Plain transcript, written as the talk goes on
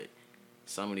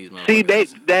Some of these See,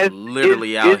 motherfuckers that's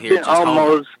literally out it's here been just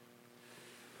almost.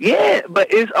 Yeah, but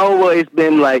it's always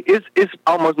been like it's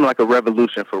almost been like a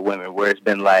revolution for women where it's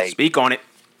been like speak on it.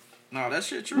 No, that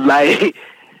shit true.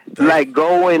 Like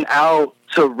going out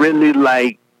to really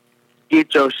like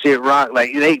get your shit rocked.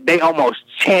 Like they almost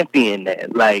champion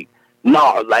that. Like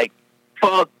no, like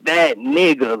fuck that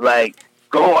nigga. Like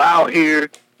go out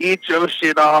here, get your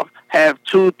shit off, have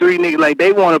 2, 3 niggas. Like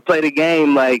they want to play the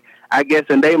game. Like I guess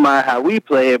in their mind how we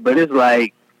play it, but it's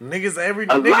like. Niggas ain't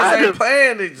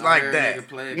playing it like that.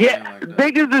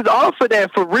 Niggas is off of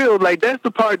that for real. Like that's the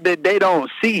part that they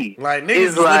don't see. Like niggas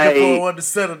is looking for one to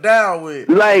settle down with.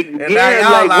 Like and now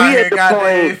y'all out here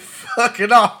goddamn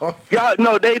fucking off. Y'all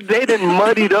no, they done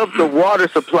muddied up the water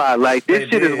supply. Like this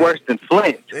shit is worse than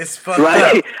Flint. It's fucked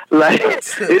up. Like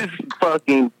it's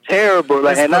fucking terrible.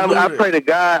 Like and I pray to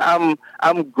God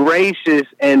I'm gracious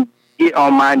and get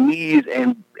on my knees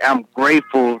and I'm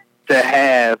grateful to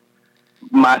have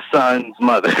my son's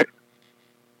mother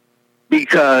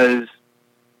because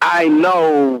I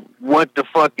know what the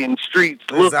fucking streets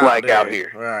look like out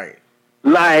here. Right.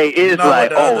 Like it's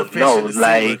like oh no,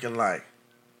 like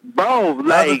bro, like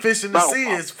the other fish in the sea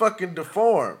is fucking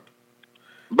deformed.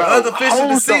 Bro, the other fish in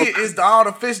the sea is all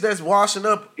the fish that's washing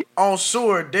up on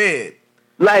shore dead.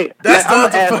 Like that's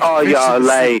I'm gonna ask all y'all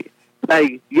like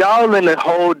y'all in a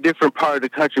whole different part of the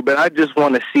country, but I just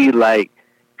want to see like.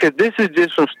 Because this is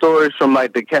just some stories from,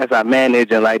 like, the cats I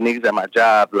manage and, like, niggas at my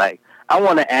job. Like, I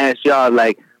want to ask y'all,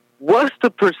 like, what's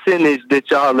the percentage that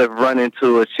y'all have run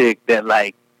into a chick that,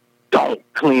 like, don't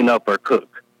clean up or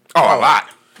cook? Oh, a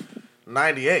lot.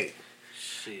 98.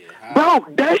 Shit. Bro,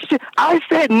 that shit, I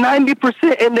said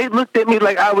 90%, and they looked at me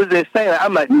like I was insane.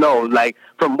 I'm like, no, like,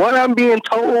 from what I'm being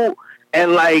told,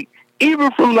 and, like, even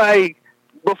from, like,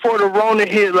 before the Rona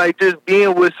hit, like, just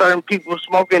being with certain people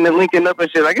smoking and linking up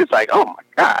and shit, like, it's like, oh, my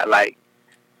God, like,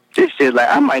 this shit, like,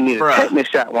 I might need a tetanus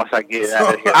shot once I get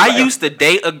out of here. I used to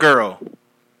date a girl.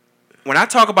 When I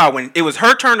talk about when it was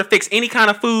her turn to fix any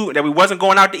kind of food that we wasn't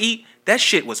going out to eat, that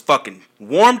shit was fucking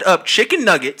warmed up chicken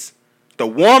nuggets, the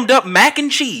warmed up mac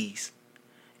and cheese,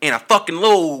 and a fucking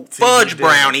little fudge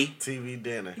brownie. TV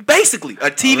dinner. Basically, a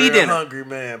TV dinner. Hungry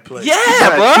man plate.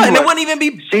 Yeah, bro. And it wouldn't even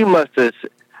be... She must have...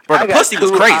 Bro, the pussy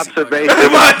was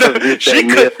crazy. She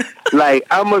could... Like,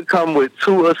 I'm going to come with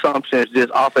 2 assumptions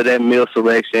just off of that meal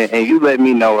selection, and you let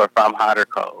me know if I'm hot or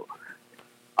cold.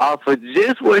 Off of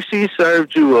just what she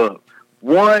served you up.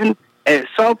 1, at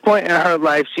some point in her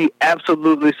life, she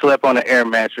absolutely slept on an air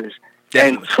mattress.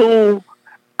 Definitely. And 2,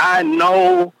 I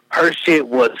know her shit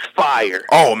was fire.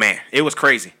 Oh, man. It was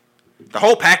crazy. The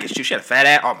whole package, too. She had a fat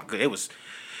ass. Oh, my God. It was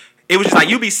just like,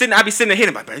 I'd be sitting there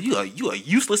hitting, like, you a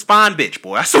useless fine bitch,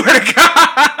 boy. I swear to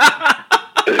God.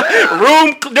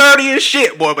 Room dirty as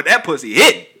shit, boy, but that pussy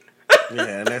hit.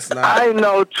 Yeah, that's not. I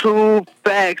know 2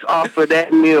 facts off of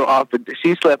that meal.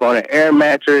 She slept on an air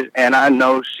mattress, and I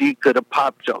know she could have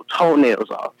popped your toenails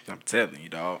off. I'm telling you,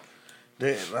 dog.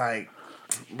 Like,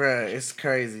 bruh, it's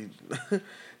crazy. The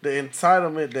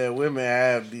entitlement that women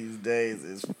have these days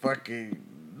is fucking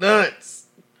nuts.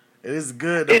 It is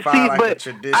good to find like a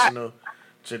traditional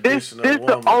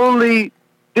woman.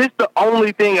 This the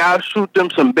only thing I'll shoot them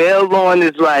some bail on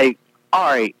is like,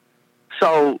 all right,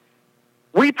 so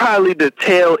we probably the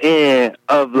tail end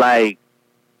of like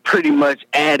pretty much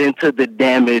adding to the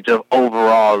damage of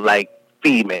overall like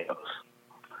females.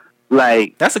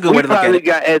 Like that's a good way to look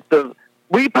at it.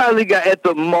 We probably got at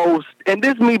the most, and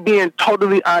this me being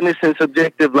totally honest and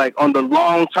subjective, like on the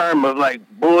long term of like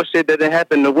bullshit that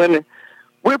happened to women,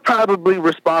 we're probably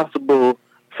responsible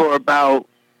for about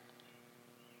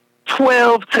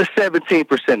 12 to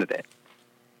 17% of that.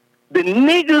 The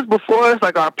niggas before us,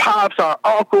 like our pops, our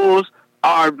uncles,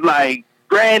 our like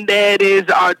granddaddies,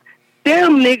 our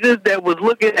them niggas that was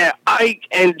looking at Ike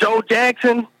and Joe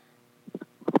Jackson,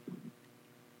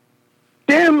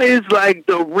 them is like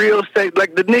the real state,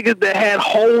 like the niggas that had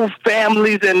whole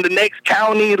families in the next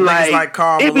county, like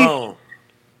Karl Malone.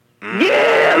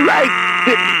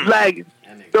 Yeah, like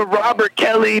the Robert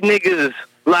Kelly niggas,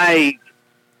 like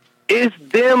it's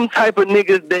them type of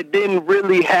niggas that didn't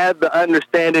really have the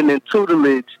understanding and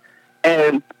tutelage.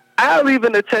 And I'll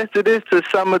even attest to this to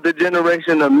some of the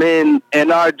generation of men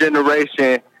in our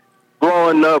generation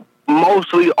growing up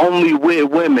mostly only with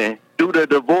women due to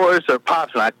divorce or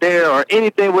pops not there or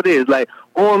anything what it is. Like,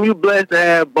 you blessed to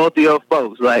have both of your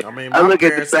folks. Like, I look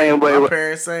at the same way. My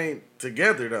parents ain't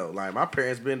together, though. Like, my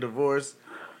parents been divorced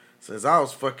since I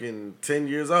was fucking 10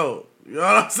 years old. You know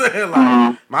what I'm saying?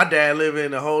 Like, my dad live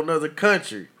in a whole nother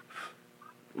country.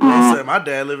 You know what I'm saying? My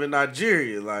dad live in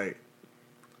Nigeria. Like,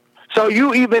 so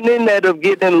you even in that of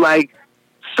getting, like,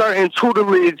 certain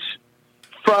tutelage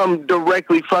from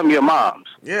directly from your moms.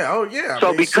 Yeah, oh yeah.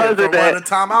 So because of that, by the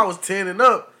time I was 10 and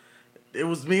up, it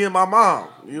was me and my mom.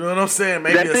 You know what I'm saying?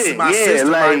 Maybe my sister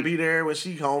might be there when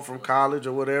she home from college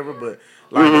or whatever, but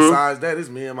like besides that, it's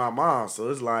me and my mom. So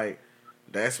it's like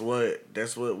that's what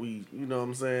we, you know what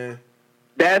I'm saying?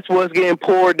 That's what's getting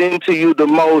poured into you the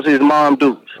most is mom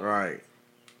dudes. Right.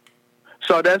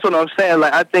 So that's what I'm saying.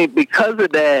 Like I think because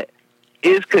of that,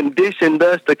 it's conditioned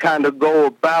us to kind of go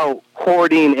about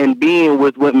courting and being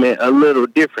with women a little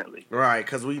differently. Right,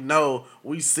 because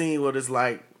we seen what it's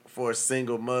like for a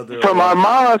single mother. From our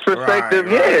mom's perspective,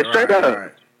 straight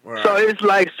up. Right. So it's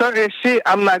like certain shit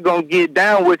I'm not going to get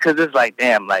down with because it's like,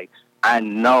 damn, like, I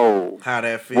know how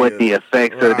that feels. What the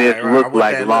effects of this look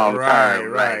like long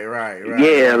term. Right.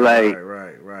 Yeah, like.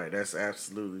 Right. That's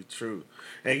absolutely true.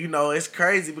 And, you know, it's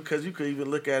crazy because you could even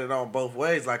look at it on both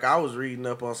ways. Like, I was reading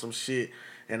up on some shit,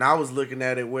 and I was looking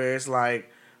at it where it's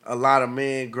like a lot of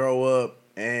men grow up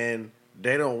and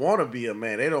they don't want to be a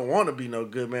man. They don't want to be no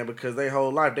good man because their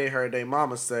whole life they heard their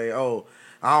mama say, oh,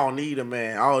 I don't need a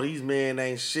man. Oh, these men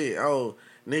ain't shit. Oh,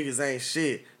 niggas ain't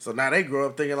shit. So now they grow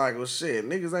up thinking like, well, shit,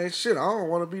 niggas ain't shit. I don't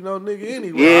want to be no nigga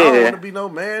anyway. I don't want to be no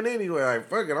man anyway. Like,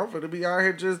 fuck it, I'm finna be out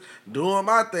here just doing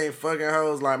my thing, fucking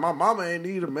hoes. Like, my mama ain't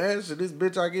need a man. Shit, this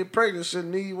bitch I get pregnant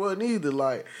shouldn't need one either.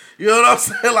 Like, you know what I'm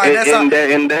saying? Like,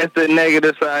 and that's the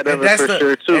negative side of it for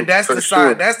sure, too. And that's the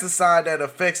side. That's the side that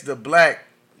affects the black.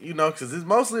 You know, because it's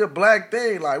mostly a black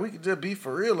thing. Like, we can just be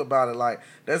for real about it. Like,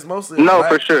 that's mostly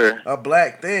for sure. A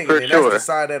black thing. For and sure. That's the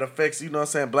side that affects, you know what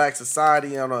I'm saying, black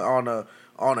society on a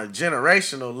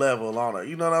generational level.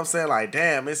 You know what I'm saying? Like,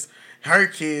 damn, it's her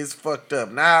kids fucked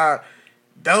up. Now,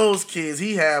 those kids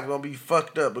he have going to be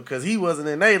fucked up because he wasn't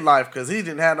in their life because he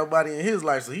didn't have nobody in his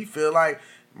life. So he feel like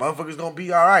motherfuckers gonna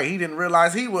be all right. He didn't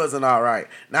realize he wasn't all right.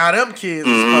 Now them kids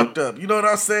is fucked up. You know what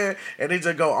I'm saying? And they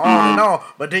just go on and on.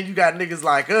 But then you got niggas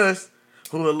like us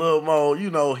who are a little more, you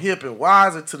know, hip and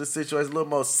wiser to the situation, a little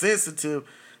more sensitive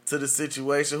to the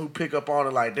situation, who pick up on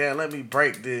it like, damn, let me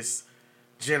break this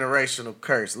generational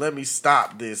curse. Let me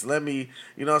stop this. Let me,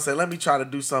 you know what I'm saying? Let me try to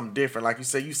do something different. Like you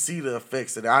say, you see the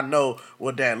effects of it. I know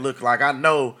what that look like. I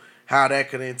know how that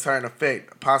could in turn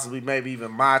affect possibly maybe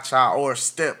even my child or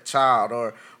stepchild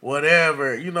or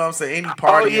whatever. You know what I'm saying? Any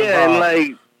party involved. And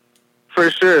like, for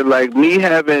sure, like me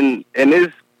having, and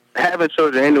it's having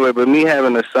children anyway, but me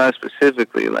having a son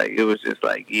specifically, like it was just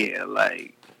like, yeah,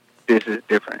 like this is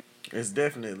different. It's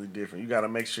definitely different. You got to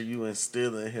make sure you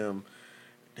instill in him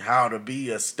how to be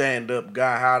a stand-up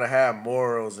guy, how to have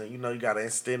morals, and, you know, you got to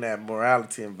instill that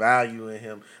morality and value in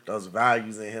him, those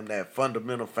values in him, that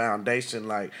fundamental foundation,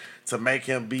 like, to make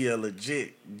him be a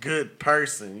legit good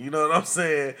person. You know what I'm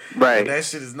saying? Right. And that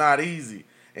shit is not easy.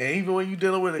 And even when you're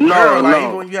dealing with a girl,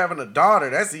 even when you're having a daughter,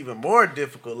 that's even more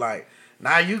difficult. Like,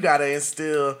 now you got to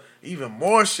instill even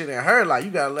more shit in her. Like,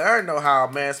 you got to let her know how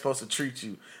a man's supposed to treat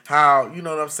you. How, you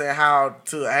know what I'm saying, how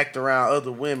to act around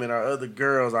other women or other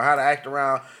girls, or how to act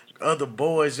around other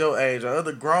boys your age or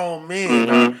other grown men.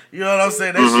 Or, you know what I'm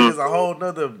saying? That shit is a whole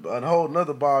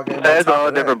nother ball game. That's a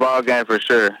whole different ball game for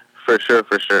sure. For sure.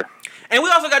 And we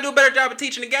also got to do a better job of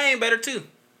teaching the game better, too.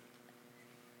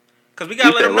 Because we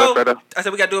got to let them know. I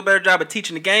said we got to do a better job of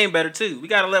teaching the game better, too. We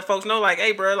got to let folks know, like,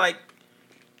 hey, bro, like,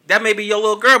 that may be your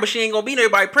little girl, but she ain't going to be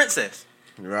everybody princess.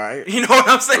 Right. You know what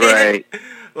I'm saying? Right.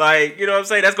 Like, you know what I'm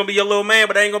saying? That's going to be your little man,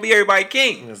 but that ain't going to be everybody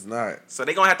king. It's not. So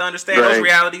they going to have to understand those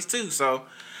realities, too. So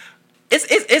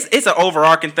it's an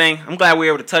overarching thing. I'm glad we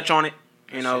were able to touch on it.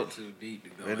 You know. Too deep to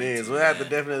go it is. We'll have to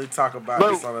definitely talk about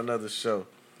this on another show.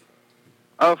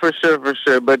 Oh, for sure.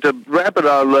 But to wrap it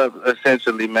all up,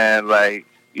 essentially, man, like,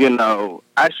 you know,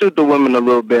 I shoot the women a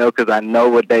little bit because I know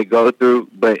what they go through.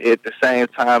 But at the same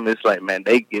time, it's like, man,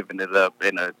 they giving it up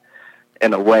in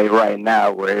a way right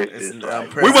now where it's just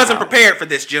like, we wasn't prepared for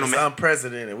this, gentlemen. It's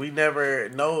unprecedented. We never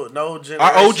no generation.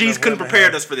 Our OGs couldn't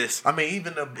prepare us for this. I mean,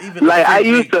 even like I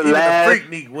used to laugh. The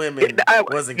Freaknik women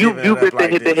wasn't giving you it up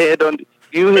like hit this. the head on.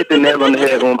 You hit the nail on the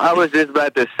head. I was just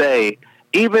about to say,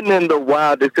 even in the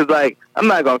wildest, because like I'm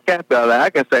not gonna cap y'all. Like I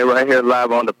can say right here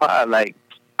live on the pod, like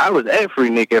I was at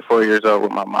Freaknik at 4 years old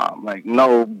with my mom. Like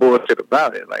no bullshit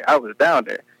about it. Like I was down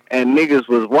there, and niggas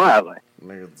was wilding.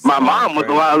 My mom was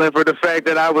wilding for the fact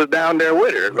that I was down there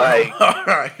with her. Like, all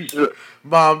right,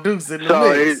 Mom Dukes in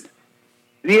the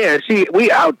mix. We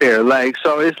out there. Like,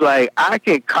 so it's like I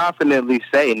can confidently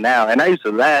say now, and I used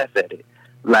to laugh at it.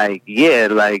 Like, yeah,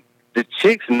 like the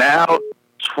chicks now,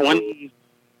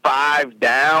 25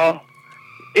 down,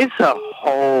 it's a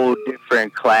whole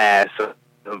different class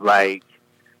of like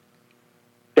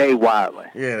they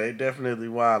wilding. Yeah, they definitely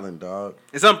wilding, dog.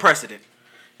 It's unprecedented.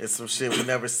 It's some shit we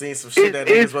never seen. Some shit that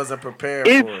niggas wasn't prepared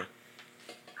for.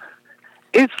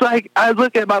 it's like I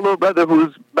look at my little brother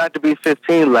who's about to be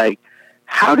 15. Like,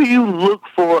 how do you look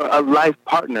for a life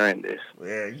partner in this?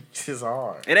 Yeah, it's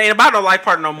hard. It ain't about no life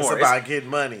partner no more. It's about getting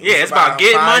money. Yeah, it's about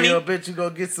getting money. Your bitch, you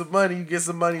gonna get some money. You get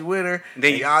some money with her.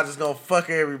 Then y'all just gonna fuck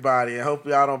everybody and hope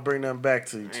y'all don't bring nothing back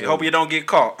to each other. Hope you don't get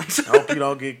caught. Hope you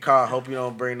don't get caught. Hope you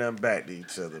don't bring nothing back to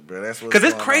each other, bro. That's what. Because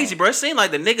it's crazy, bro. It seems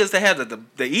like the niggas that have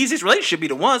the easiest relationship be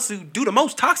the ones who do the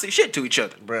most toxic shit to each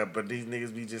other, bro. But these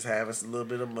niggas be just having a little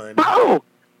bit of money. Bro,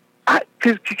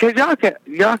 Cause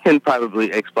y'all can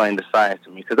probably explain the science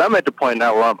to me. Cause I'm at the point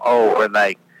now where I'm old, where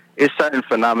like it's certain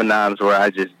phenomenons where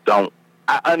I just don't.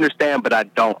 I understand, but I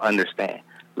don't understand.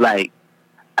 Like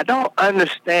I don't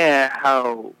understand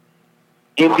how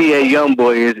NBA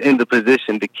YoungBoy is in the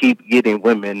position to keep getting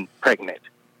women pregnant.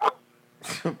 Oh,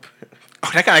 that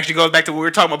kind of actually goes back to what we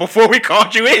were talking about before we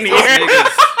called you in here.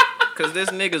 Because this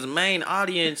nigga's main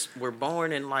audience were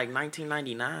born in like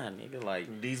 1999, nigga.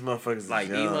 Like these motherfuckers, like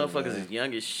is young, these motherfuckers man. is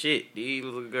young as shit. These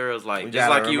little girls, like just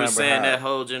like you were saying, that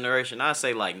whole generation. I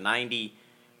say like 90.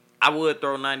 I would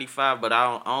throw 95, but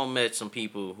I don't met some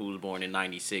people who was born in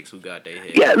 96 who got their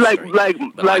head. Yeah, like my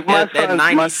that, son,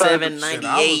 97,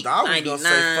 98, I was 99. Gonna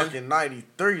say fucking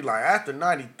 93. Like after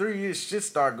 93, it shit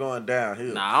start going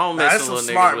downhill. Nah, I don't mess with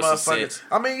some smart niggas motherfuckers.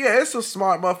 I mean, yeah, it's some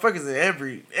smart motherfuckers in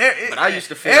every. But I used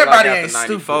to feel everybody like ain't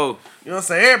after 94. Stupid. You know what I'm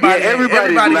saying? Everybody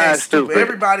ain't stupid. stupid.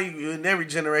 Everybody in every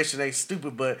generation ain't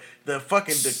stupid, but the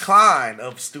fucking decline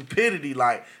of stupidity,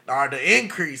 like, or the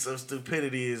increase of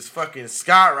stupidity is fucking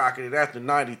skyrocketed after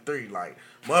 93. Like,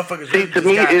 motherfuckers really to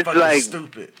me, got it's fucking like,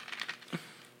 stupid.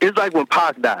 It's like when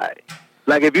Pac died.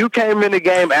 Like, if you came in the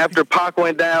game after Pac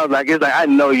went down, like, it's like, I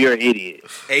know you're an idiot.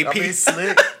 AP. I mean,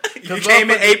 slick. You came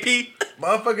in AP?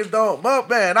 Motherfuckers don't.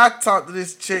 Man, I talked to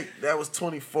this chick that was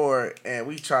 24, and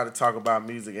we tried to talk about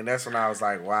music, and that's when I was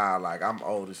like, wow, like, I'm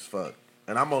old as fuck.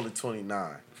 And I'm only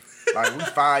 29. Like, we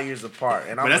 5 years apart.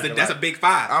 And that's a big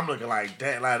 5. I'm looking like,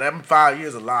 damn, like, them 5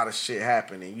 years, a lot of shit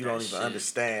happened, and you don't even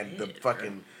understand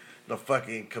the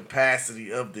fucking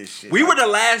capacity of this shit. We were the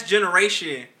last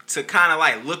generation to kind of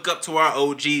like look up to our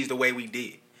OGs the way we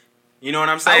did. You know what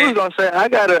I'm saying? I was gonna say I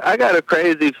got a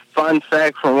crazy fun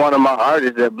fact from one of my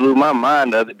artists that blew my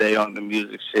mind the other day on the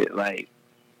music shit. Like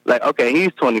okay,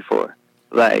 he's 24.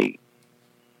 Like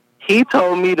he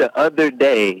told me the other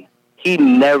day he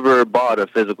never bought a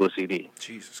physical CD.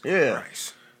 Jesus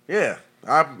Christ. Yeah,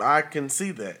 I can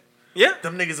see that. Yeah,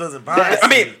 them niggas wasn't buying. I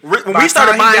mean, when we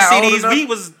started buying CDs, we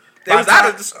was. They was out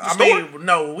of the store. I mean,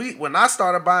 no, when I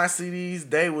started buying CDs,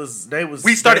 they was.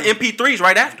 We started MP3s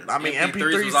right after. I mean,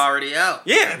 MP3s was already out.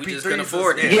 Yeah, we just couldn't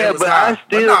afford it. Yeah, but I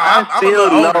still I'm a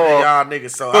little older than y'all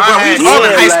niggas, so but we was all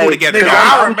in high school together. Nigga,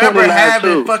 I remember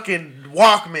having fucking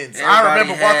Walkmans. I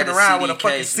remember walking around with a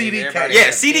fucking CD case.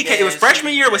 Yeah, CD case. It was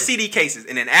freshman year with CD cases,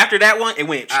 and then after that one, it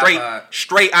went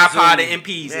straight iPod and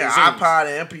MPs. Yeah, iPod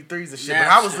and MP3s and shit. But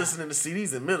I was listening to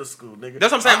CDs in middle school, nigga.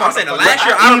 That's what I'm saying. I'm saying the last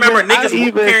year, I remember niggas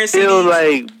carrying CDs. Still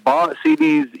like bought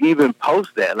CDs even post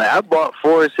that. Like I bought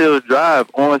Forest Hills Drive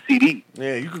on CD.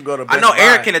 Yeah, you can go to. I know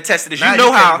Eric can attest to this. Now you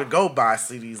know how can't even go buy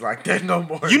CDs like that no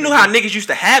more. You knew how niggas used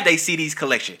to have their CDs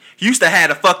collection. You used to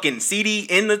have a fucking CD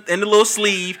in the little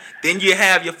sleeve. Then you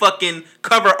have your fucking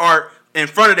cover art in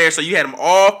front of there, so you had them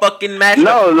all fucking matched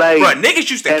up. No, like, bro, niggas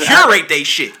used to curate they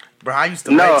shit. Bro, I used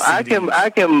to. No, I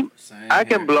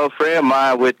can blow Fred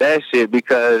mind with that shit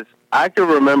because I can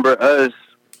remember us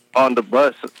on the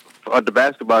bus on the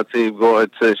basketball team going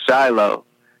to Shiloh,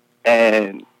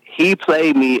 and he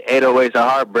played me 808s and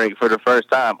Heartbreak for the first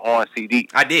time on CD.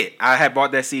 I did. I had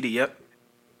bought that CD. Yep.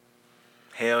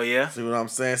 Hell yeah. See what I'm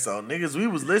saying? So niggas, we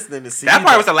was listening to CD. That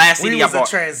probably was the last CD I bought. We was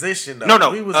a transition though.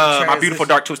 No. We was My Beautiful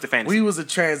Dark Twisted Fantasy. We was a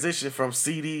transition from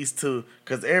CDs to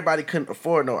because everybody couldn't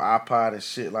afford no iPod and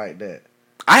shit like that.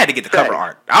 I had to get the cover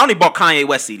art. I only bought Kanye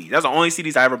West CDs. That's the only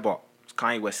CDs I ever bought.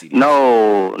 Kanye West CDs.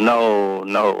 No.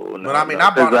 But I mean, I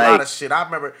bought a lot of shit. I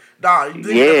remember, dog.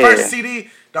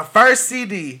 The first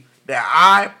CD that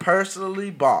I personally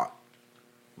bought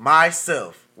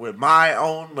myself with my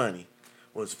own money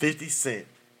was 50 Cent.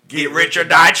 Get Rich or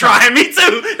Die Trying. Me too.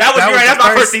 That was right. That's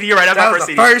my first CD. You're right. That's my first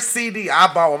CD. First CD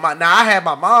I bought with my. Now I had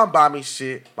my mom buy me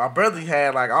shit. My brother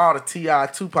had like all the T.I.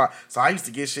 Tupac, so I used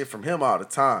to get shit from him all the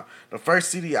time. The first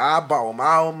CD I bought with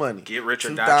my own money. Get Rich or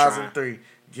Die Trying. 2003.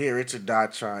 Get Rich or Die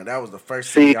Trying. That was the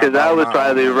first CD. See, because I was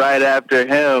probably right after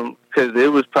him, because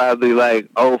it was probably like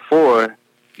 04.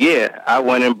 Yeah, I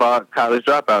went and bought College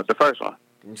Dropout, the first one.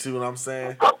 You see what I'm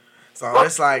saying? So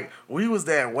it's like we was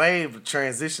that wave of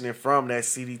transitioning from that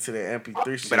CD to the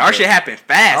MP3 shit. But our shit happened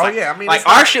fast. Oh like, yeah, I mean, like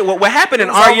our shit. What happened in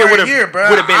our year would have been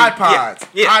iPods.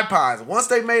 Yeah. iPods. Once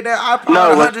they made that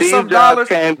iPod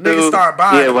 $100 niggas started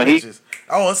buying. Yeah, when bitches.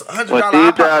 Oh, it's $100 When Steve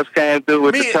iPod. Jobs came through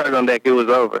with the turtleneck, it was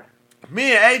over.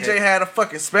 Me and AJ had a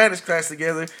fucking Spanish class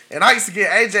together, and I used to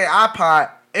get AJ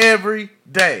iPod every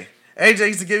day. AJ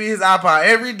used to give me his iPod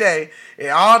every day, and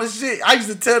all this shit. I used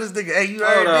to tell this nigga, "Hey, you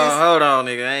heard this?" Hold on,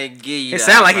 nigga. I ain't give you. It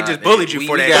sound like he just bullied you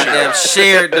for that. Goddamn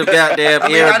shared the goddamn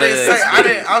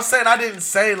earbuds. I'm saying I didn't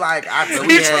say like I.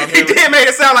 He did make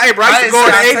it sound like, hey, bro, I used to go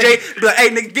to AJ, be like, hey,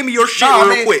 nigga, give me your shit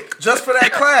real quick. Just for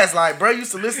that class, like, bro,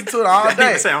 used to listen to it all day.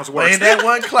 That sounds worse. But in that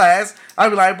one class, I'd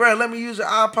be like, bro, let me use your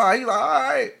iPod. He like, all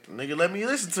right, nigga, let me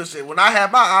listen to shit. When I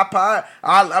have my iPod,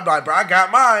 I'm like, bro, I got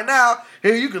mine now.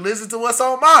 Here, you can listen to what's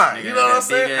on mine. You know what I'm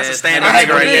saying? That's a standard nigga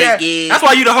right there. That's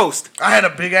why you the host. I had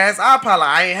a big ass iPod. Like,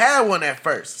 I ain't had one at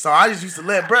first, so I just used to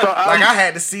let bro. Like I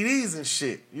had the CDs and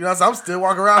shit. You know what I'm saying? I'm still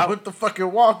walking around with the fucking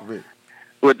Walkman.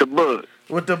 With the book.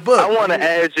 With the book. I want to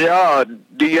ask y'all,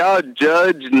 do y'all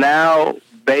judge now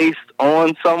based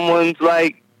on someone's,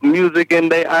 like, music in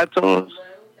their iTunes?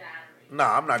 No,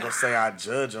 I'm not going to say I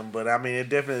judge them, but I mean, it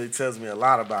definitely tells me a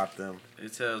lot about them.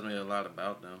 It tells me a lot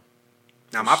about them.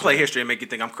 Now, my play history make you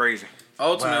think I'm crazy.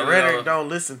 Ultimately, Reddick don't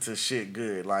listen to shit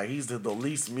good. Like, he's the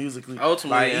least musically.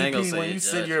 Ultimately, like, EP, when you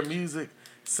send your music,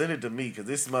 send it to me, because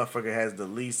this motherfucker has the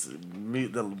least,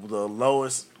 the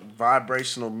lowest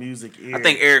vibrational music ear. I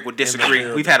think Eric would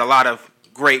disagree. We've had a lot of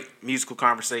great musical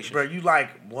conversation. Bro, you like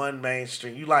one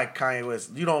mainstream. You like Kanye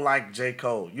West. You don't like J.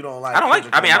 Cole. You don't like. I don't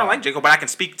like J. Cole, but I can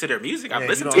speak to their music. I've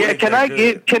listened to it. Yeah, can I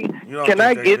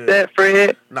get that,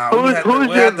 Fred? Nah,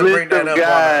 who's your list of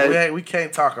guys? We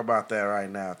can't talk about that right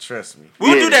now. Trust me.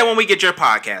 We'll do that when we get your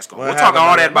podcast going. We'll talk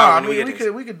all that about when we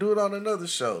get we could do it on another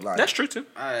show. Like that's true too.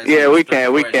 Yeah, we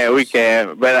can.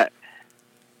 But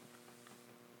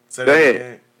go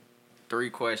ahead. 3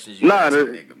 questions.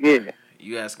 Yeah.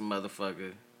 You ask a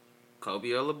motherfucker, Kobe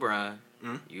or LeBron.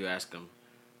 Mm-hmm. You ask him,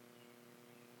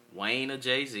 Wayne or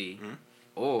Jay-Z.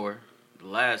 Or, the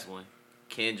last one,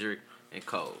 Kendrick and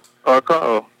Cole. Or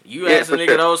Cole. You ask a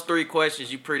nigga those 3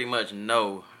 questions, you pretty much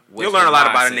know. You'll learn a lot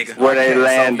about a nigga. Where they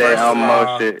land at on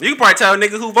most shit. You can probably tell a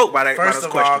nigga who vote by that. First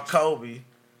of all, Kobe.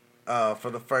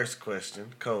 For the first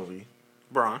question, Kobe.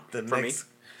 Braun. The for next.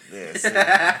 Me. Yes.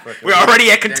 We're already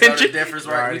at contention. Difference,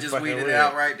 right? We just weeded it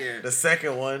out right there. The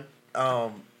second one.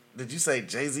 Did you say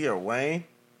Jay-Z or Wayne?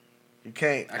 You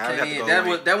can't. I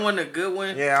can't. That wasn't a good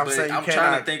one. Yeah, I'm saying I'm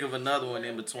trying to think of another one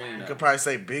in between. You could probably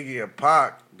say Biggie or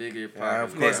Pac. Biggie or Pac.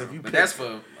 Of course, if you pick, that's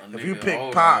for if you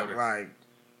pick Pac, like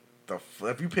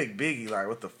if you pick Biggie, like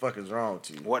what the fuck is wrong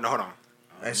with you? What? No, hold on.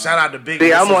 And shout out to Biggie.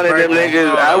 See, I'm one of them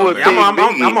niggas. I would pick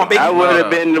Biggie. I'm on Biggie. I would have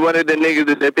been one of the niggas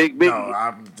that said pick Biggie. No,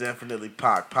 I'm definitely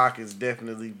Pac. Pac is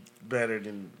definitely better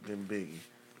than Biggie.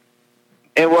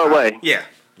 In what way? Yeah.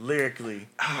 Lyrically,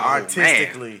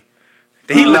 artistically.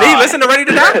 Did he listen to Ready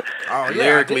to Die? Oh yeah,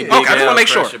 lyrically. Okay, I just want to make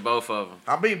sure. Both of them.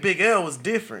 I mean, Big L was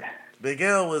different. Big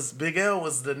L was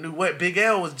the new way. Big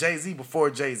L was Jay-Z before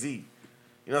Jay-Z. You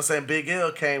know what I'm saying? Big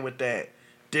L came with that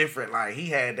different, like he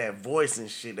had that voice and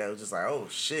shit that was just like, oh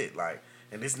shit, like,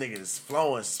 and this nigga is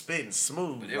flowing, spitting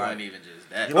smooth. But it like, wasn't even just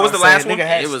that. What was the last one?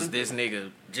 It was this nigga,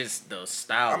 just the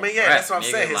style. I mean, yeah, that's what I'm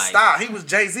saying. His style. He was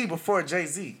Jay-Z before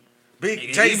Jay-Z.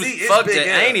 Big Jay-Z is Big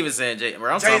L. I ain't even saying Jay.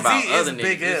 I'm talking about other niggas.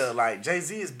 Big L. Like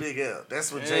Jay-Z is Big L.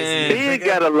 That's what Jay-Z is. Big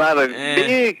got a lot of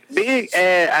big,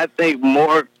 and I think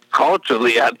more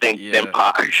culturally, I think than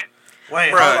Pac.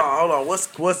 Wait, hold on.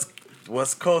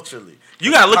 What's culturally?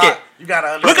 You gotta look at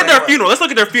their funeral. Let's look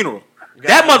at their funeral.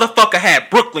 That motherfucker had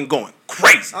Brooklyn going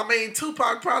crazy. I mean,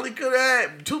 Tupac probably could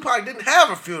have. Tupac didn't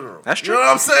have a funeral. That's true. You know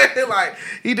what I'm saying? Like,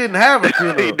 he didn't have a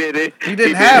funeral. He didn't. He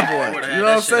didn't have one. You know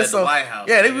what I'm saying? So,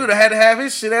 yeah, they would have had to have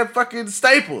his shit at fucking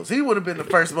Staples. He would have been the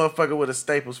first motherfucker with a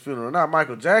Staples funeral, not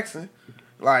Michael Jackson.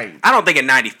 Like, I don't think in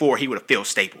 '94 he would have filled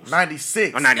Staples.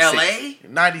 96. Or 96. LA?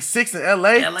 96 in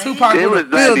LA? Tupac would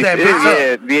have filled that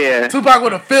bitch up. Yeah. Tupac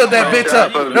would have filled that bitch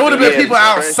up. There would have been people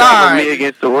outside.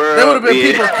 There would have been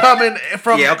people coming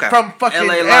from fucking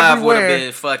LA everywhere. Live would have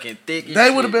been fucking thick.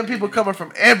 They would have been people coming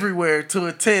from everywhere to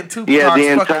attend Tupac's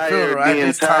fucking funeral at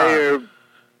this time.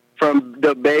 From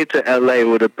the Bay to LA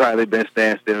would have probably been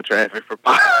standstill traffic for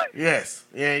Pac. Yes.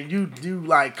 Yeah, you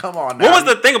like, come on now. What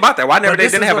was the thing about that? Why they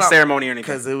didn't have a ceremony or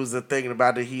anything? Because it was the thing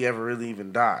about that he ever really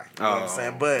even died. You know what I'm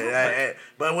saying?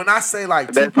 But when I say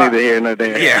like that's Tupac, neither here nor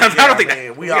there. Yeah, I don't think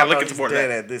that. We all know he's dead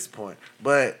at this point.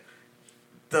 But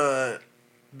the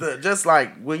just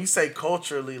like when you say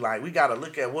culturally, like we got to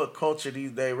look at what culture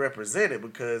they represented,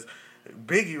 because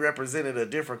Biggie represented a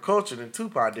different culture than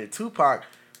Tupac did. Tupac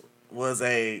was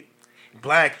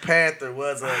Black Panther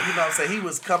was a, you know what I'm saying? He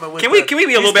was coming with. Can we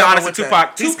be a little bit honest with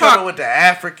Tupac? He's coming with the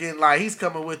African, like he's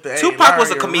coming with the. Tupac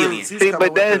was a chameleon. See,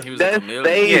 but that's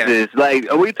stages. Yeah. Like,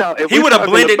 are we talking? He would have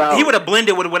blended. He would have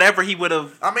blended with whatever he would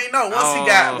have. I mean, no.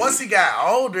 Once he got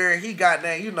older, he got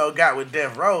that. You know, got with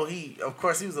Death Row. He, of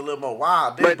course, he was a little more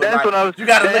wild. But that's like, what I was. You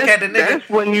got to look at the nigga. That's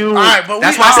when you. All right, but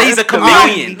that's why I say he's a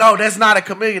chameleon. No, that's not a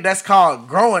chameleon. That's called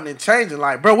growing and changing.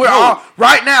 Like, bro, we're all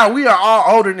right now. We are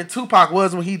all older than Tupac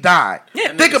was when he died.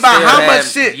 Yeah, think about how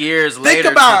much shit years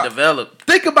later to develop.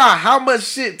 Think about how much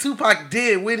shit Tupac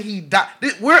did when he died.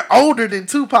 We're older than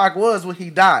Tupac was when he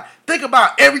died. Think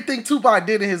about everything Tupac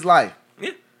did in his life. Yeah.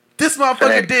 This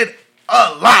motherfucker did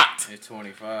a lot. At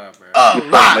 25, bro. A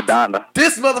lot. Madonna.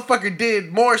 This motherfucker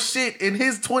did more shit in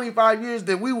his 25 years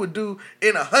than we would do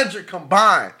in 100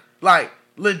 combined. Like,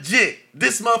 legit.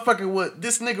 This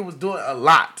nigga was doing a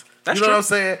lot. That's you know true. what I'm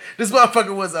saying? This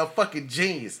motherfucker was a fucking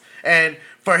genius. And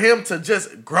for him to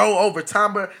just grow over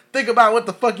time, bro, think about what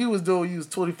the fuck you was doing when you was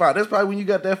 25. That's probably when you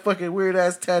got that fucking weird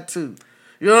ass tattoo.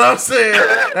 You know what I'm saying?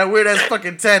 That weird ass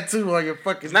fucking tattoo on your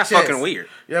fucking It's not chest. fucking weird.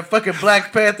 Your fucking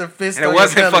Black Panther fist and on it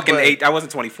wasn't your belly fucking button. 8. I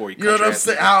wasn't 24. You know what I'm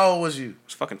saying? How old was you? I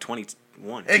was fucking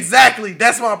 21. Exactly.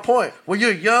 That's my point. When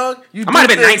you're young, I might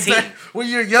have been 19. When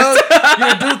you're young,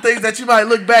 you do things that you might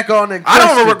look back on and I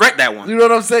question. don't regret that one. You know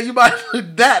what I'm saying? You might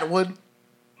look that one.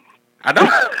 I don't.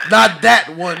 Not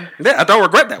that one. I don't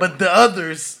regret that but one. the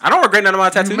others. I don't regret none of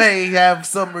my tattoos. You may have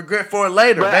some regret for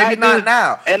later. But Maybe not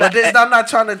now. I'm not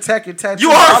trying to attack your tattoo. You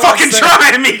are fucking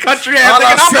trying me, country ass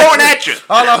nigga. I'm going at you.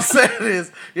 All I'm saying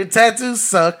is your tattoos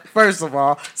suck. First of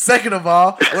all. Second of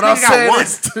all, what I'm saying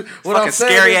is, what I'm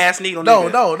saying scary is, ass needle.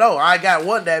 No. I got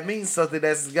one that means something.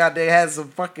 That's goddamn has some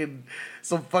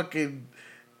fucking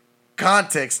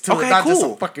context to it. Not just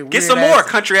some fucking get weird some more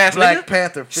country ass Black nigga.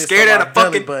 Panther fist Scared on at my a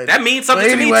fucking. belly button. That means something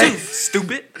to me too.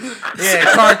 Stupid.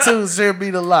 Yeah, cartoons sure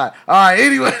mean a lot. All right,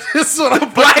 anyway, this is what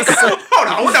I'm Black. Hold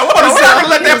on. We're not gonna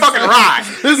let that fucking ride.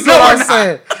 This is what I'm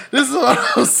saying. This is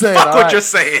what I'm saying. Fuck what you're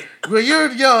saying. When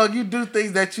you're young, you do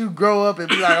things that you grow up and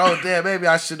be like, oh, damn, maybe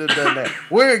I should have done that.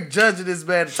 We're judging this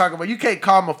man and talking about, you can't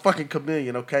call him a fucking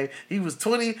chameleon, okay? He was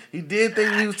 20. He did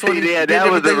things when he was 20. Yeah, he did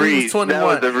that was everything the when he read. was 21. That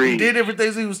was the read. He did everything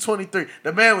when he was 23.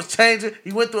 The man was changing.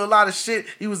 He went through a lot of shit.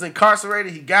 He was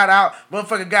incarcerated. He got out.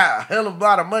 Motherfucker got a hell of a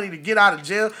lot of money to get out of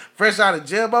jail. Fresh out of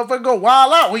jail. Motherfucker go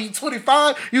wild out. When you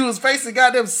 25, you was facing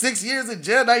goddamn 6 years in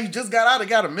jail. Now you just got out and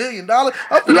got $1 million. I'm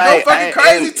finna go fucking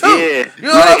crazy too. Yeah. You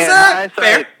know what I'm saying?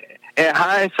 Fair. In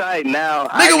hindsight, now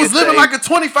Nigga was living like a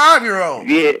 25-year-old.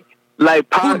 Yeah,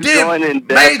 like Who Pac did joining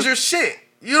major shit.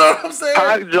 You know what I'm saying?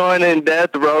 Pac joining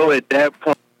Death Row at that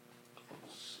point.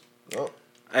 Oh,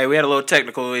 Hey, we had a little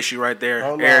technical issue right there.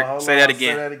 hold Eric, on, say that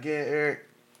again. Say that again, Eric.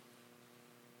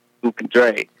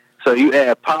 Dre. So you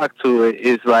add Pac to it,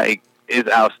 it's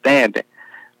outstanding.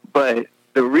 But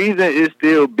the reason it's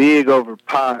still big over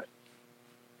Pac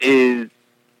is,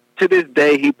 to this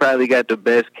day, he probably got the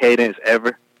best cadence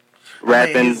ever,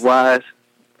 rapping wise.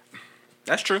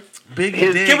 That's true.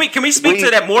 Biggie Can we speak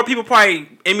to that? More people probably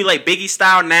emulate Biggie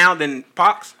style now than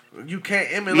Pac's. You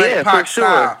can't emulate Pac's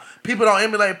style. People don't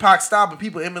emulate Pac's style, but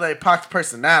people emulate Pac's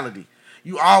personality.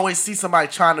 You always see somebody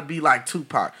trying to be like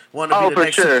Tupac. Want to be the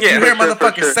next. Sure. You hear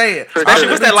motherfuckers say it. Especially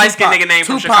what's that light skinned nigga name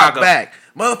from Chicago? Back.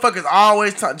 Motherfuckers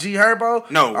always talk G Herbo.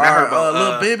 No, not Herbo.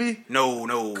 Lil Bibby. No.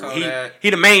 Kodak. He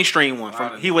the mainstream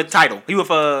one. He with Tidal. He with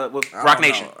Rock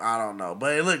Nation. I don't know,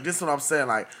 but look, this is what I'm saying.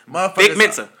 Like motherfuckers.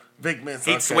 Big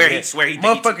Mensa. He swear he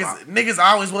motherfuckers. Niggas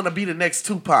always want to be the next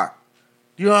Tupac.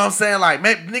 You know what I'm saying? Like,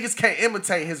 niggas can't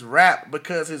imitate his rap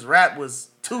because his rap was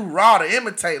too raw to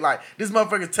imitate. Like, this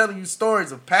motherfucker telling you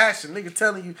stories of passion. Nigga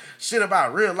telling you shit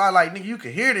about real life. Like, nigga, you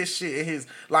can hear this shit in his,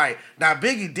 like, now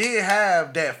Biggie did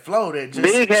have that flow that just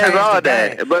Big has all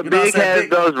that. But Big has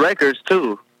those records,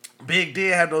 too. Big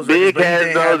did have those records. Big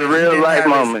has those real life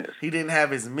moments. He didn't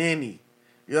have as many.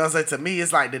 You know what I'm saying? To me,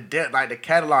 it's like the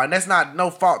catalog. And that's not no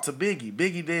fault to Biggie.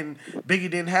 Biggie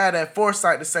didn't have that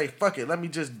foresight to say, fuck it, let me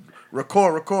just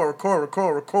record.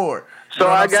 So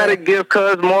I gotta give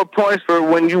Cuz more points for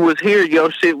when you was here, your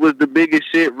shit was the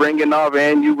biggest shit ringing off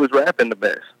and you was rapping the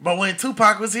best. But when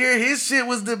Tupac was here, his shit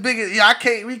was the biggest. Yeah,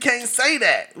 we can't say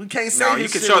that. We can't say you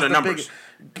can show the numbers.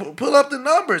 Pull up the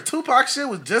numbers. Tupac shit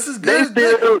was just as good as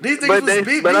Biggie. These niggas was beat.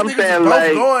 These niggas was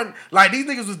both going, like, these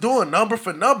niggas was doing number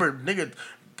for number. Nigga,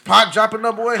 Pac dropping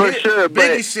number one for hit. Sure,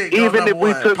 Biggie shit go even number if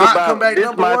we one. took Pac about come back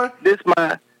number one.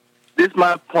 This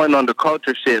my point on the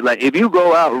culture shit. Like, if you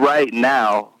go out right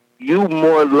now, you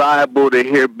more liable to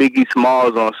hear Biggie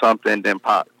Smalls on something than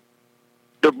Pac.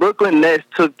 The Brooklyn Nets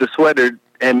took the sweater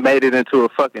and made it into a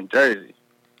fucking jersey.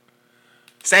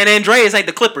 San Andreas ain't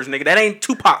the Clippers, nigga. That ain't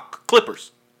Tupac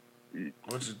Clippers.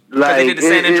 Because they did the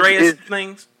San Andreas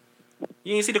things.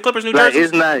 You ain't see the Clippers New Jersey?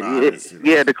 It's not.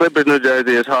 The Clippers New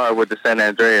Jersey is hard with the San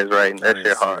Andreas, right? That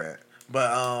shit hard. That.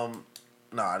 But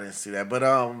no, I didn't see that. But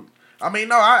I mean,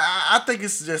 no, I think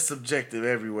it's just subjective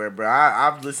everywhere, bro.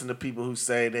 I've listened to people who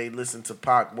say they listen to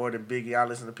Pac more than Biggie. I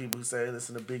listen to people who say they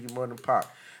listen to Biggie more than Pac.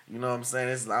 You know what I'm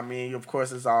saying? I mean, of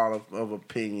course, it's all of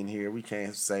opinion here. We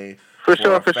can't say for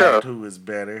sure who is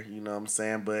better. You know what I'm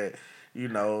saying? But you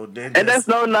know, and that's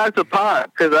no knock to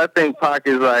Pac, because I think Pac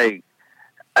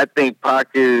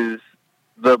is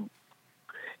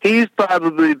he's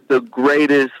probably the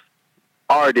greatest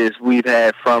artist we've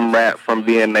had from rap, from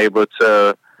being able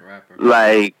to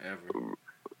like ever.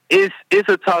 It's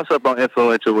a toss up on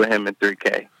influential with him in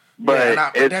 3K.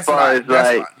 But as far as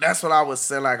that's what I was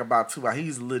saying like about Tupac.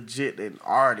 He's legit an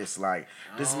artist. Like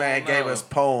this man gave us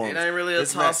poems. It ain't really a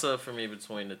toss up for me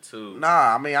between the two.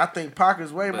 Nah, I mean I think Pac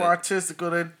is way more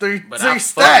artistical than three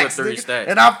stacks.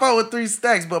 And I fought with 3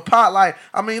 stacks. But Pac, like,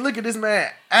 I mean, look at this man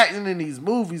acting in these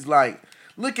movies. Like,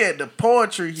 look at the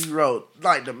poetry he wrote.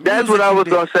 Like the music. That's what I was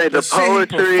gonna say. The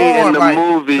poetry in the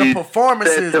movies, the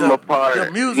performances, the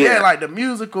music, like the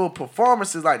musical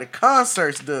performances, like the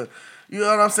concerts, you know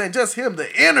what I'm saying? Just him,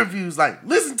 the interviews, like,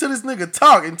 listen to this nigga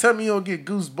talk and tell me you don't get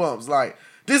goosebumps. Like,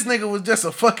 this nigga was just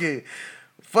a fucking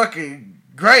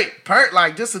great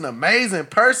like, just an amazing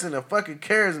person, a fucking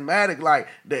charismatic. Like,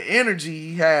 the energy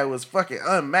he had was fucking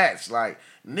unmatched. Like,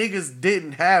 niggas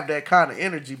didn't have that kind of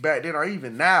energy back then or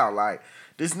even now. Like,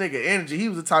 this nigga energy, he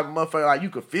was the type of motherfucker, like, you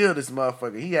could feel this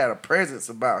motherfucker. He had a presence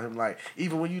about him. Like,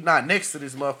 even when you're not next to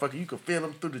this motherfucker, you could feel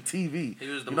him through the TV. He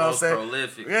was the most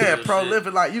prolific. Yeah, prolific.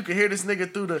 Shit. Like, you could hear this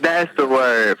nigga through the... That's the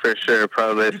word, for sure,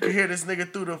 prolific. You could hear this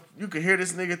nigga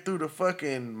through the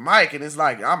fucking mic, and it's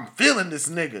like, I'm feeling this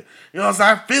nigga. You know what I'm saying?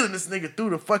 I'm feeling this nigga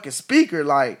through the fucking speaker.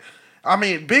 Like, I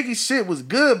mean, Biggie's shit was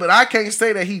good, but I can't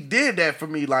say that he did that for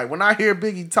me. Like, when I hear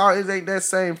Biggie talk, it ain't that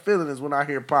same feeling as when I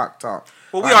hear Pac talk.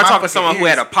 Well, we are talking to someone who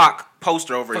had a Pac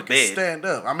poster over his bed. Stand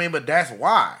up. I mean, but that's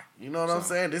why. You know what I'm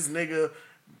saying? This nigga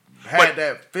had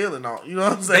that feeling on. You know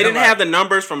what I'm saying? They didn't have the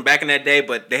numbers from back in that day,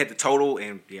 but they had the total,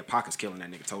 and yeah, Pac is killing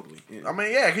that nigga totally. Yeah. I mean,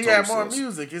 yeah, he had more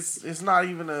music. It's not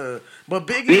even a... But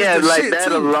Biggie is the like shit, that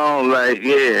too. Alone, like,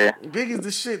 yeah. Biggie's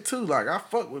the shit, too. Like, I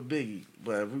fuck with Biggie.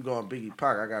 But if we go on Biggie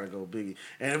Pac, I gotta go Biggie.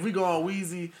 And if we go on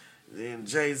Weezy and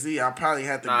Jay-Z, I probably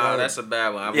have to go... Nah, that's a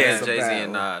bad one. I'm going Jay-Z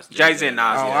and Nas. Jay-Z and Nas.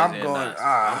 I'm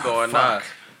going Nas.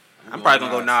 I'm probably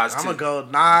gonna go Nas, too. I'm gonna go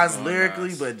Nas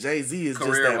lyrically, but Jay-Z is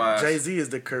just that. Jay-Z is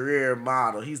the career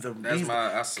model.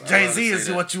 Jay-Z is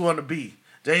what you want to be.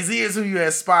 Jay-Z is who you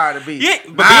aspire to be. Yeah,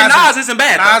 but being Nas isn't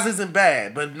bad. Nas isn't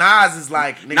bad, but Nas is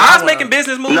like... Nigga, Nas making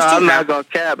business moves, too. I'm not gonna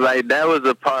cap. Like, that was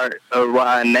a part of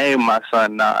why I named my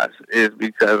son Nas, is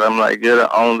because I'm like, you're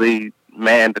the only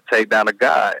man to take down a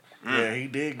god. Yeah, he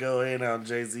did go in on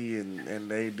Jay-Z,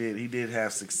 and he did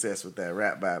have success with that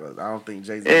rap battle. I don't think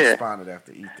Jay-Z responded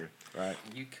after Ether, right?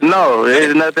 No,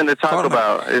 there's nothing to talk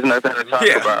about. There's nothing to talk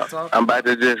about. I'm about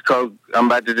to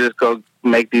just go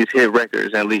make these hit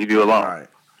records and leave you alone. Right.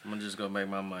 I'm gonna just go make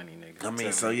my money, nigga. I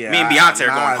mean, so yeah. Me and Beyonce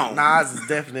are going home. Nas is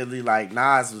definitely like,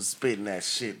 Nas was spitting that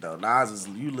shit, though. Nas is,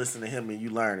 you listen to him and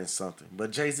you learning something.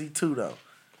 But Jay-Z, too, though.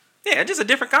 Yeah, just a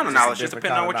different kind of knowledge, just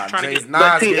depending on what you're trying to get.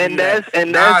 But see, and that's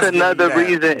another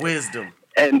reason. Wisdom.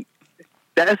 And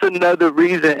that's another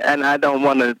reason, and I don't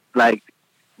want to, like,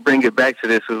 bring it back to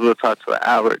this because we'll talk to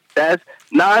Albert.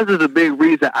 Nas is a big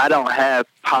reason I don't have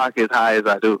Pac as high as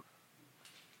I do.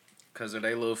 Because of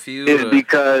their little feud? It's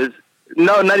because,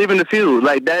 no, not even the feud.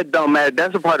 Like, that don't matter.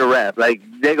 That's a part of rap. Like,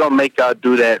 they're going to make y'all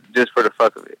do that just for the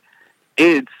fuck of it.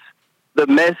 It's the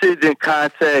message and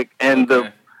context and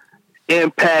the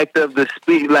impact of the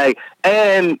speech, like,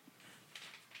 and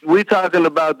we talking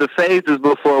about the phases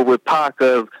before with Pac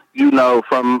of, you know,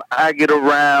 from I Get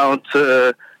Around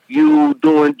to you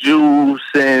doing Juice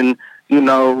and, you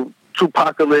know,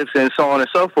 Tupacalypse and so on and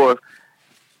so forth.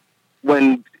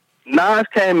 When Nas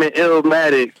came in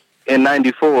Illmatic in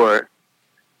 94,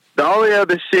 the only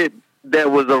other shit that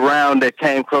was around that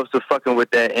came close to fucking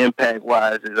with that impact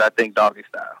wise is, I think, Doggy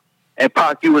Style. And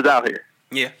Pac, you was out here.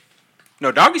 Yeah.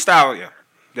 No, Doggy Style, yeah,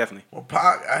 definitely. Well,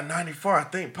 Pac, at 94, I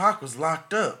think Pac was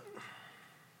locked up.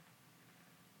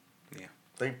 Yeah.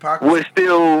 I think Pac was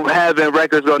still having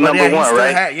records go number one,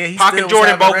 right? Pac and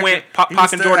Jordan both went.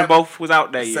 Pac and Jordan both was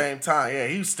out that year. Same time, yeah.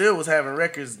 He still was having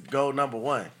records go number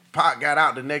one. Pac got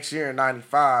out the next year in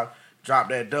 95, dropped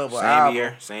that double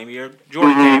album. Same year.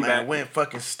 Jordan came back. And went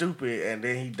fucking stupid, and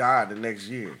then he died the next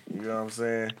year. You know what I'm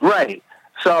saying? Right.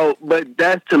 So, but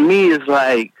that to me is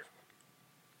like,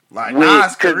 Like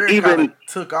Nas' career kind of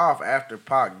took off after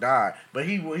Pac died, but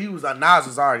he was Nas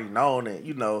was already known, and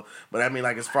you know. But I mean,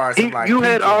 like as far as him, like you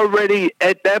had already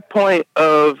at that point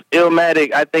of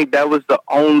Illmatic, I think that was the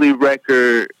only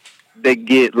record that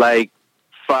get like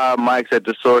 5 mics at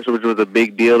the Source, which was a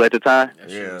big deal at the time.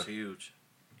 That shit was huge.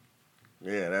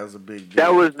 Yeah, that was a big deal.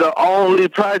 That was the only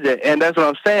project, and that's what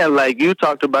I'm saying. Like you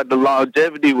talked about the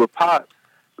longevity with Pac,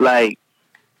 like.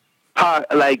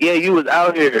 Like, yeah, you was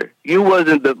out here. You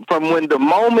wasn't from when the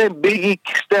moment Biggie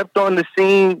stepped on the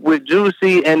scene with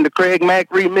Juicy and the Craig Mack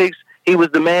remix, he was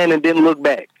the man and didn't look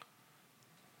back.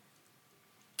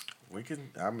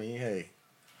 Hey,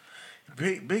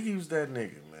 Biggie was that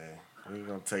nigga, man. We ain't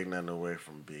gonna take nothing away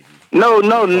from Biggie. No,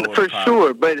 for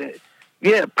sure. But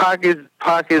yeah, Pac is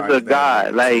a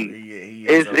god. Like,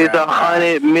 it's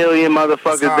 100 million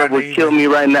motherfuckers that would kill me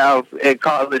right now and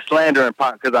call it slandering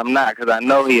Pac because I'm not, because I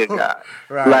know he a god.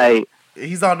 Right. Like,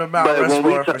 he's on the Mount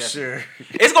Rushmore for sure.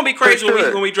 It's gonna be crazy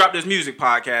when we drop this music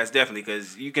podcast, definitely,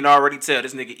 because you can already tell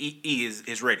this nigga E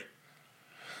is ready.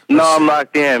 No, I'm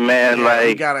locked in, man.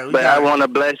 Yeah, but I want to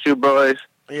bless you, boys.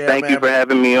 Yeah, Thank you for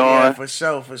having me on. Yeah,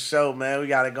 for sure, man. We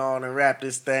got to go on and wrap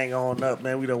this thing on up,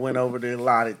 man. We done went over the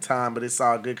allotted time, but it's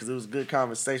all good because it was a good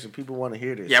conversation. People want to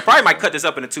hear this. Yeah, I probably might cut this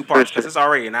up into 2 parts because it's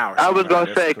already an hour. I was going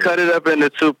to say, cut it up into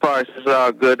 2 parts. It's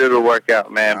all good. It'll work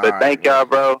out, man. But thank y'all,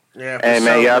 bro. Yeah, and,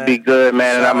 man, y'all be good,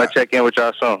 man, and I'm going to check in with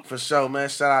y'all soon. For sure, man.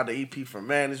 Shout out to EP for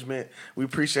Management. We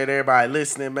appreciate everybody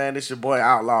listening, man. This your boy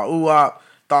Outlaw Uwop,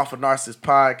 Thoughtful Narcissist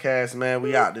Podcast, man.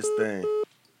 We out this thing.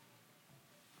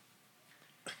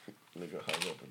 Nigga.